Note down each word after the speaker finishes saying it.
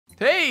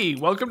Hey,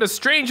 welcome to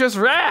Stranger's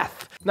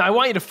Wrath. Now I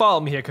want you to follow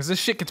me here because this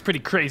shit gets pretty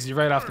crazy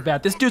right off the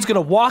bat. This dude's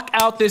gonna walk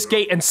out this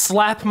gate and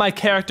slap my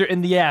character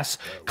in the ass.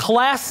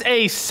 Class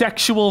A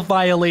sexual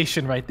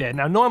violation right there.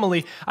 Now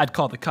normally I'd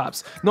call the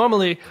cops.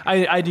 Normally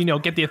I'd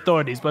get the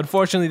authorities, but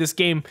unfortunately this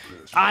game,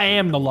 I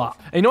am the law.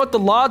 And you know what the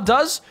law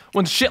does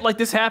when shit like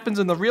this happens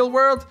in the real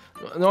world?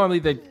 Normally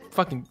they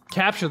fucking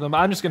capture them.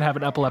 I'm just gonna have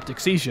an epileptic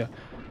seizure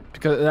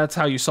because that's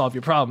how you solve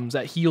your problems.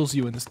 That heals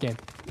you in this game.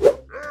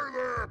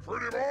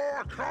 Pretty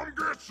boy, come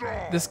get some.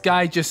 This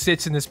guy just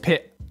sits in this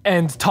pit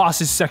and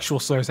tosses sexual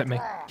slurs at me.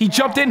 He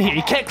jumped in here,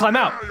 he can't climb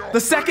out. The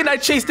second I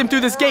chased him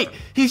through this gate,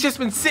 he's just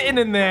been sitting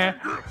in there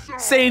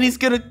saying he's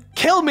gonna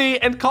kill me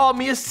and call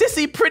me a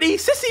sissy, pretty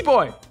sissy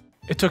boy.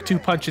 It took 2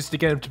 punches to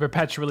get him to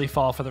perpetually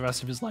fall for the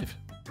rest of his life.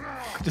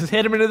 Just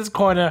hit him into this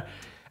corner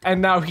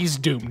and now he's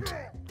doomed.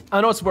 I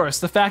know what's worse,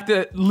 the fact that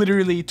it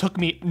literally took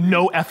me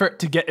no effort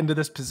to get into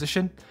this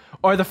position,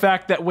 or the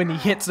fact that when he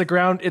hits the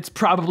ground, it's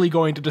probably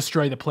going to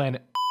destroy the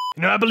planet.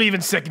 You know, I believe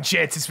in second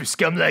chances for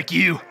scum like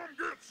you.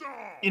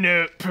 You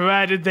know,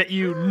 provided that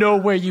you know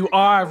where you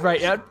are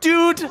right now.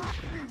 Dude,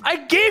 I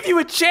gave you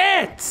a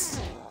chance.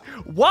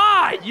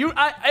 Why?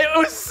 It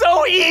was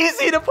so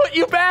easy to put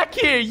you back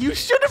here. You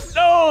should have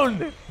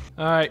known.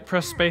 All right,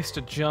 press space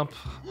to jump.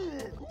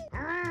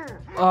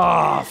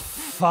 Oh,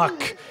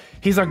 fuck.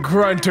 He's a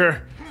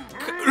grunter.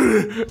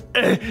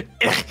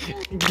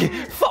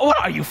 What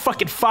are you,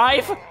 fucking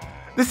 5?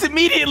 This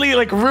immediately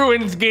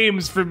ruins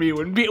games for me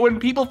when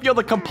people feel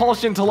the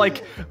compulsion to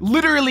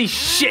literally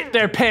shit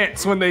their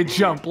pants when they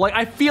jump.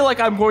 I feel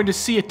like I'm going to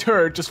see a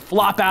turd just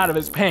flop out of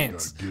his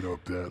pants. Get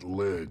up that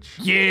ledge.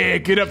 Yeah,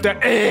 get up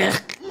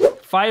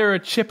that. Fire a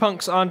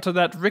chipmunks onto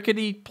that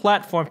rickety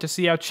platform to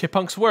see how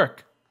chipmunks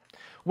work.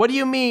 What do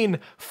you mean,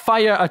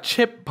 fire a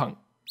chipmunk?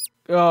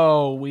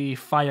 Oh, we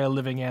fire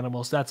living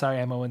animals. That's our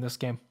ammo in this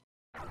game.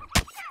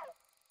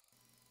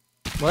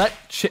 Well, that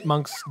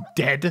chipmunk's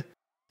dead.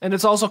 And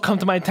it's also come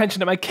to my attention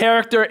that my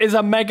character is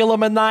a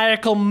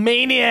megalomaniacal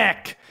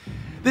maniac.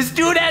 This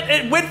dude,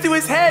 it went through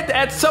his head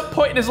at some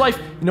point in his life.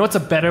 You know what's a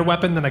better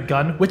weapon than a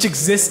gun, which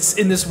exists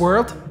in this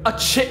world? A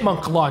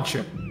chipmunk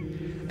launcher.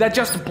 That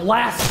just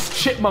blasts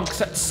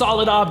chipmunks at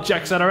solid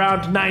objects at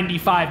around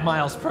 95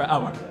 miles per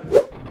hour.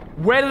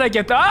 Where did I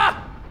get that?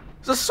 Ah!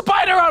 There's a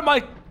spider on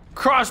my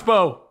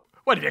crossbow.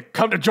 What, have you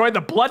come to join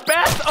the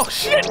bloodbath? Oh,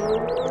 shit.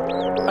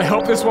 I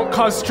hope this won't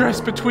cause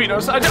stress between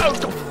us.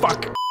 Oh,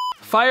 fuck.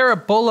 Fire a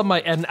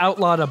Bolamite at an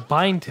outlaw to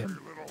bind him.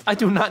 I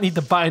do not need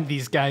to bind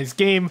these guys.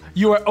 Game,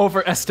 you are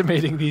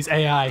overestimating these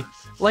AI.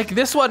 Like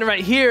this one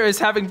right here is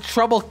having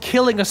trouble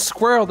killing a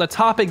squirrel that's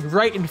hopping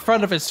right in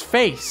front of his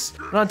face.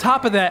 And on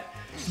top of that,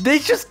 they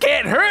just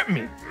can't hurt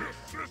me.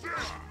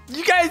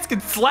 You guys can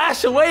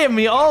slash away at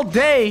me all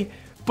day,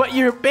 but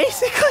you're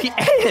basically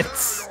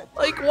ants.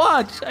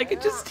 Watch, I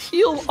can just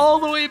heal all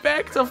the way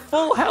back to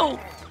full health.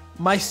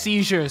 My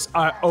seizures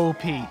are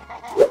OP.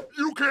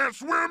 You can't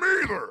swim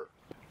either.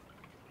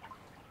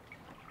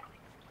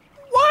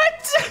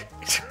 What?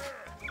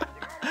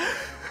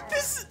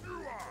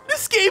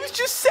 This game's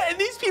just setting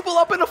these people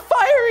up in a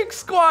firing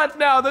squad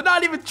now. They're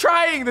not even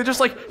trying. They're just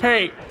like,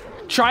 hey,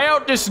 try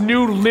out this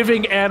new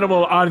living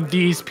animal on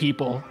these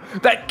people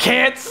that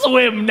can't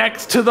swim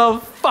next to the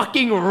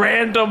fucking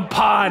random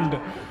pond.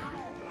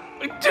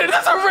 Dude,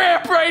 there's a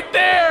ramp right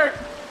there.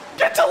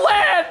 Get to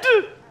land.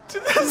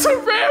 Dude, there's a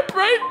ramp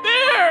right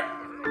there.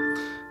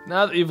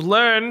 Now that you've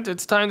learned,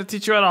 it's time to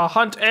teach you how to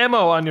hunt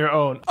ammo on your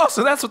own. Oh,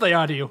 so that's what they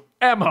are to you.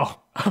 Ammo.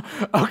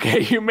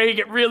 Okay, you make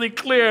it really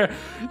clear.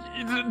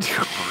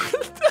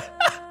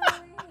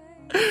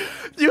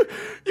 You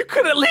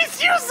could at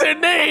least use their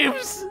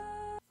names.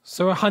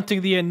 So we're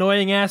hunting the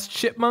annoying ass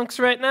chipmunks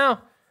right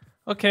now?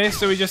 Okay,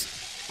 so we just...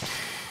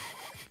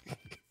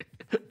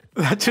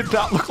 That did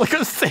not look like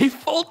a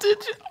safe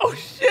voltage. Oh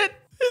shit,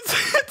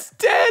 it's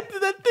dead.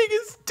 That thing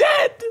is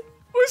dead.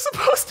 We're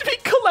supposed to be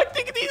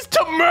collecting these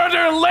to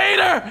murder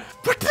later,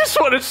 but this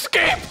one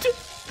escaped.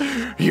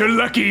 You're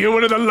lucky, you're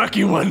one of the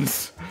lucky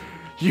ones.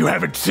 You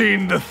haven't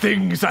seen the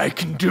things I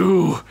can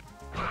do.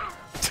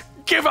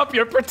 Give up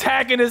your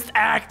protagonist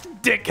act,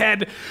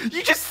 dickhead.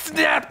 You just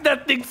snapped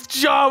that thing's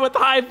jaw with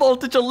high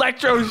voltage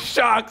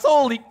electroshocks.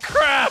 Holy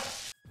crap.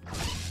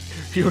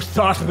 You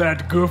thought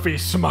that goofy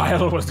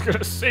smile was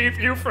gonna save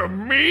you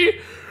from me?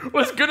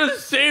 Was gonna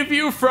save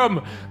you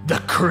from the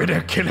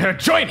critter killer?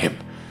 Join him.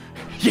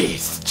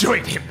 Yes,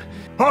 join him.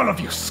 All of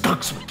you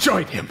skunks will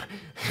join him.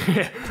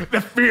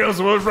 The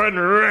fields will run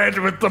red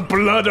with the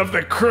blood of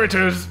the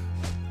critters.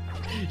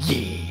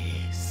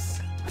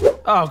 Yes.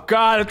 Oh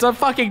god, it's a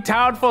fucking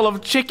town full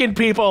of chicken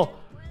people.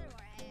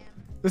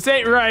 This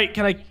ain't right.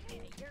 Can I...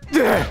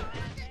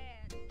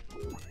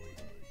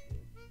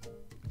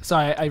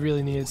 Sorry, I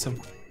really needed some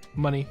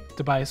money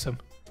to buy some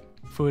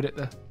food at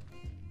the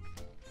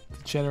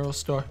general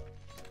store.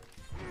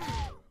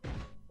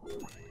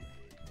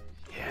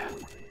 Yeah.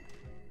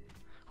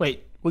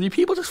 Wait, will you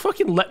people just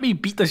fucking let me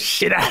beat the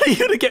shit out of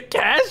you to get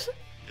cash?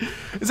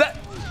 Is that...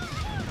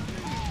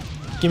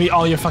 Give me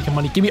all your fucking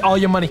money. Give me all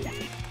your money.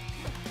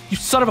 You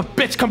son of a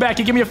bitch, come back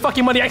and give me your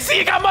fucking money. I see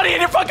you got money in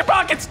your fucking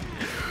pockets.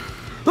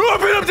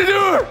 Open up the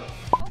door.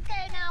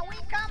 Okay, now we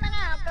coming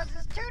out because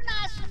it's too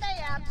nice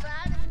today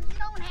outside and you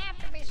don't have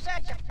to be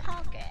such a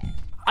punk ass.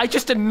 I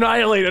just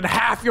annihilated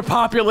half your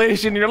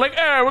population and you're like,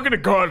 we're gonna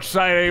go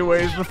outside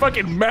anyways. The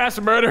fucking mass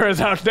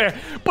murderers out there.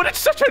 But it's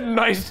such a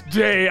nice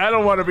day. I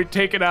don't want to be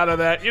taken out of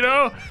that, you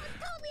know?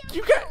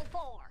 You got...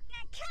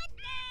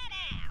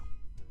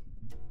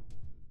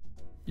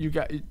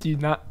 do you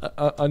not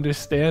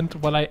understand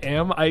what I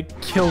am? I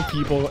kill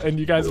people and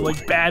you guys are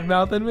like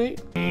bad-mouthing me?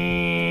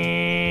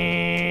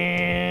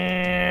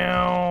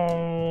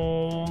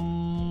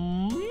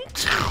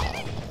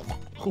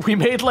 We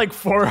made like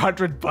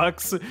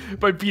 $400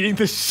 by beating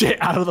the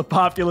shit out of the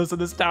populace of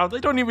this town. They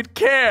don't even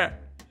care.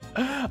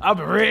 I'm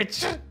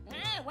rich.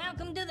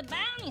 Welcome to the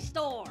bounty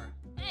store.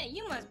 Hey,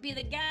 you must be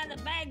the guy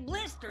that bagged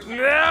blisters.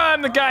 Yeah,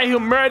 I'm the guy who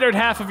murdered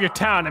half of your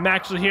town. I'm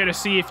actually here to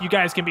see if you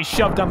guys can be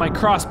shoved on my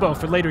crossbow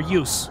for later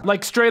use.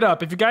 Like straight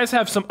up, if you guys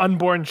have some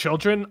unborn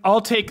children,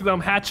 I'll take them,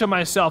 hatch them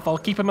myself. I'll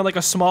keep them in like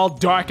a small,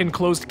 dark,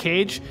 enclosed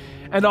cage,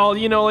 and I'll,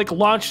 you know, like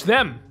launch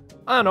them.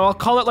 I don't know, I'll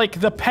call it like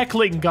the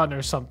Peckling gun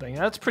or something.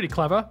 That's pretty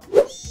clever.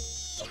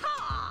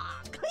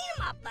 Yeehaw! Clean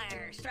 'em up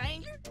there,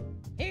 stranger.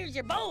 Here's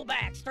your bow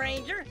back,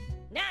 stranger.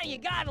 Now you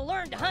gotta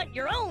learn to hunt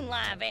your own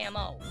live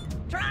ammo.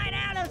 Try it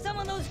out on some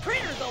of those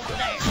critters over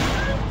there.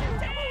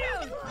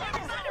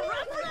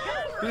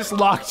 I just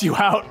locked you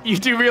out. You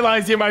do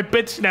realize you're my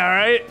bitch now,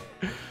 right?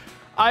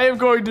 I am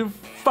going to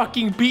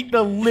fucking beat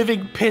the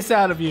living piss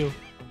out of you.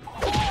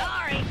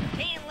 Sorry,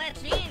 can't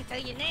let you in till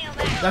you nail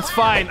that. That's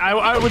fine.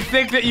 I would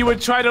think that you would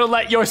try to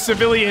let your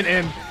civilian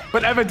in,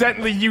 but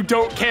evidently you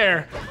don't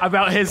care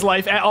about his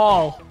life at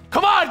all.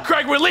 Come on,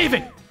 Craig, we're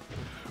leaving.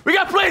 We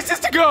got places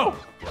to go.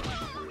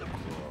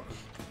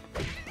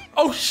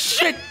 Oh,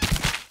 shit.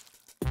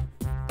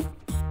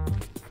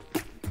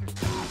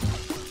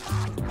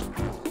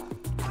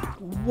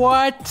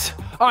 What?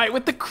 All right,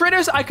 with the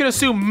critters, I could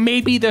assume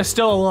maybe they're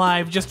still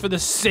alive just for the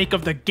sake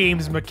of the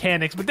game's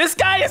mechanics, but this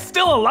guy is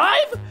still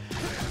alive?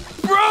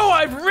 Bro,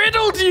 I've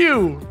riddled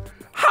you.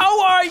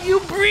 How are you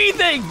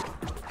breathing?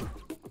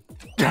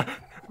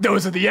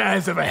 Those are the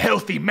eyes of a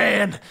healthy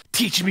man.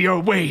 Teach me your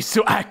ways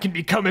so I can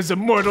become as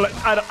immortal.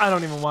 I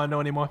don't even want to know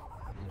anymore.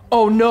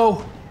 Oh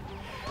no.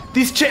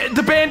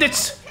 The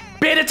bandits!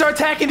 Bandits are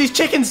attacking these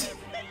chickens!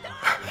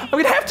 I'm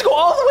gonna have to go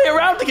all the way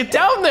around to get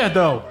down there,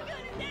 though!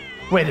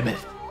 Wait a minute.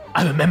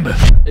 I remember.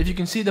 If you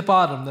can see the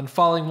bottom, then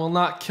falling will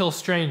not kill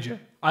stranger.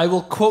 I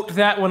will quote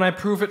that when I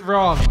prove it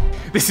wrong.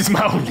 This is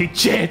my only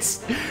chance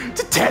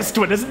to test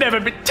what has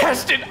never been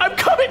tested. I'm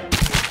coming!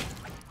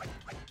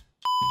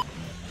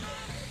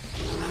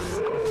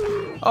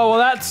 Oh, well,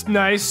 that's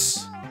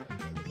nice.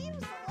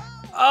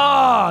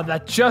 Oh,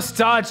 that just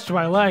dodged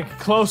my leg.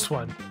 Close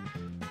one.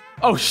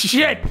 Oh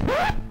shit!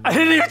 I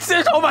didn't even see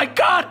it. Oh my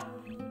god!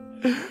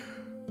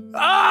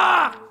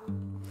 Ah!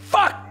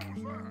 Fuck!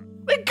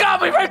 They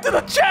got me right to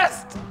the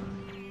chest!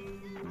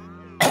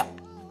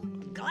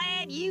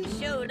 Glad you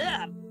showed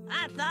up.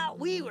 I thought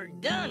we were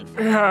done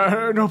for.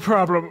 Yeah, no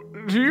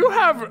problem. Do you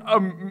have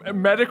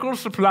medical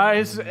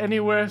supplies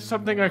anywhere?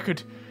 Something I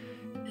could,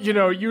 you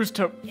know, use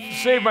to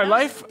save my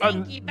life?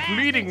 I'm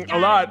bleeding a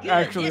lot,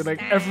 actually,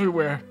 like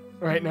everywhere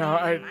right now.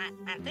 I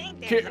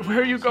think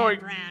where are you going?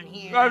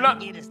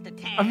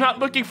 I'm not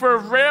looking for a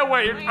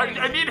railway.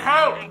 I need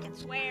help.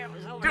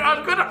 Dude,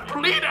 I'm gonna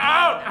bleed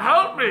out.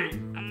 Help me.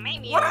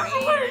 What is the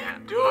way you're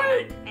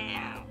doing?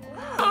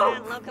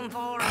 I'm looking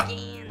for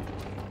again.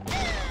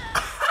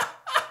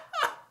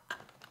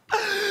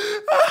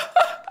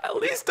 At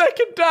least I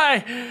can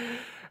die.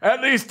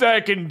 At least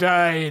I can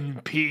die in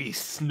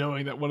peace,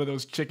 knowing that one of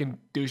those chicken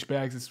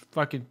douchebags is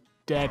fucking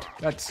dead.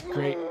 That's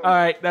great. All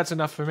right, that's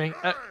enough for me.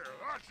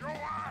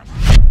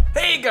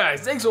 Hey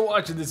guys, thanks for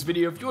watching this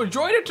video. If you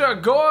enjoyed it,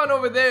 go on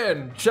over there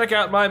and check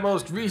out my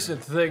most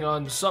recent thing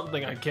on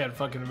something I can't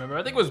fucking remember.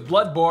 I think it was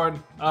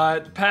Bloodborne.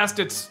 It passed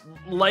its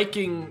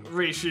liking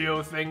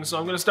ratio thing, so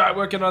I'm gonna start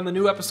working on the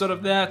new episode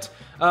of that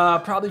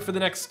probably for the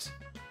next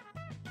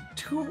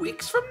 2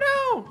 weeks from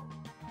now.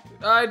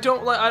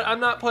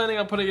 I'm not planning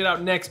on putting it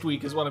out next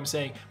week is what I'm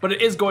saying, but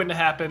it is going to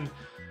happen.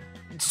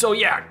 So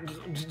yeah,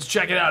 just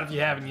check it out if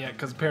you haven't yet,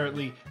 because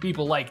apparently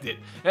people liked it.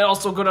 And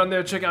also go down there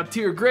and check out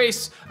Tier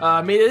Grace,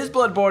 made his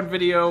Bloodborne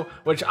video,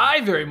 which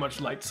I very much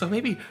liked, so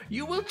maybe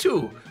you will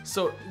too.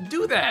 So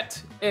do that,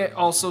 and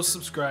also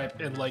subscribe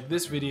and like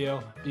this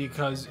video,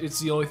 because it's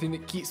the only thing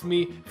that keeps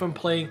me from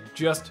playing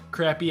just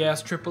crappy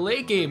ass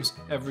AAA games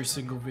every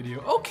single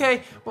video.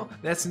 Okay, well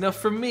that's enough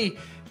from me.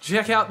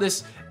 Check out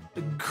this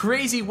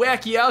crazy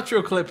wacky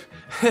outro clip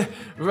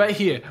right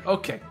here.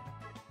 Okay.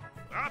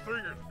 That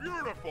thing is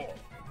beautiful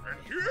and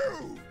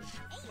huge.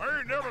 I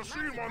ain't never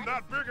seen one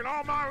that big in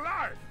all my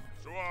life.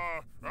 So,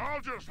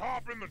 I'll just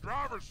hop in the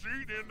driver's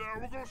seat and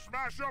we'll go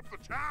smash up the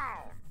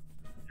town.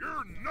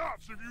 You're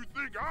nuts if you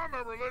think I'm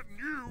ever letting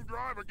you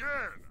drive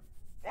again.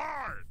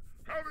 Fine,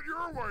 have it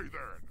your way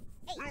then.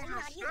 We'll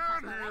just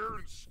stand here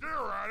and stare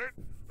at it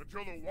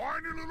until the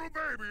whiny little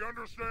baby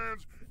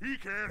understands he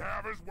can't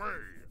have his way.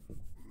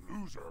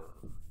 Loser.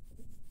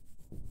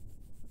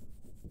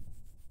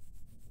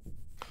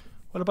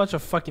 What a bunch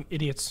of fucking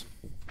idiots.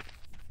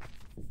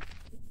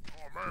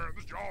 Oh man,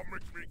 this job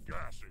makes me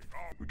gassy.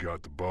 Oh. We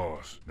got the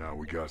boss. Now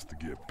we got to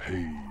get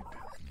paid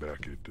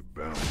back at the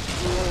bounty.